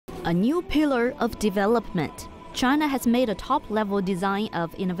A new pillar of development. China has made a top-level design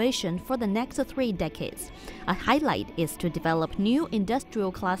of innovation for the next 3 decades. A highlight is to develop new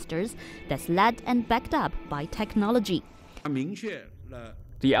industrial clusters that's led and backed up by technology.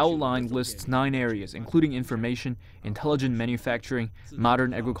 The outline lists 9 areas, including information, intelligent manufacturing,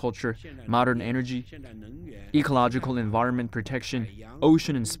 modern agriculture, modern energy, ecological environment protection,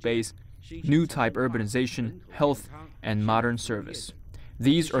 ocean and space, new type urbanization, health, and modern service.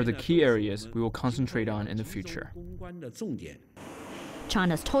 These are the key areas we will concentrate on in the future.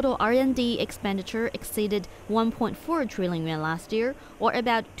 China's total R&D expenditure exceeded 1.4 trillion yuan last year, or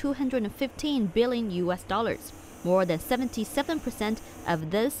about 215 billion US dollars. More than 77%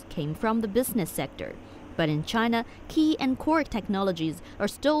 of this came from the business sector. But in China, key and core technologies are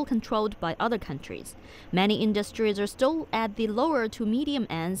still controlled by other countries. Many industries are still at the lower to medium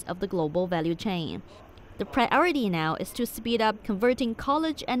ends of the global value chain. The priority now is to speed up converting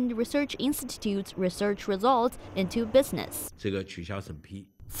college and research institutes' research results into business.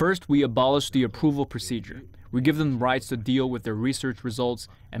 First, we abolish the approval procedure. We give them rights to deal with their research results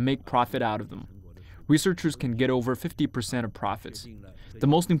and make profit out of them. Researchers can get over 50% of profits. The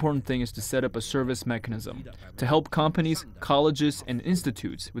most important thing is to set up a service mechanism to help companies, colleges, and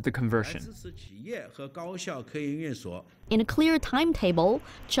institutes with the conversion. In a clear timetable,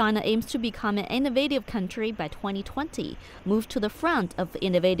 China aims to become an innovative country by 2020, move to the front of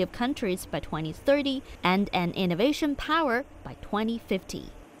innovative countries by 2030, and an innovation power by 2050.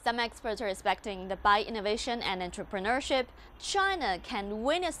 Some experts are expecting that by innovation and entrepreneurship, China can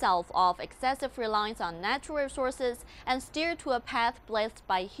wean itself off excessive reliance on natural resources and steer to a path blessed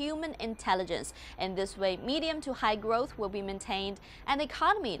by human intelligence. In this way, medium to high growth will be maintained and the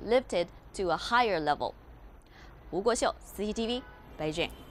economy lifted to a higher level. 吴国秀 CCTV 北京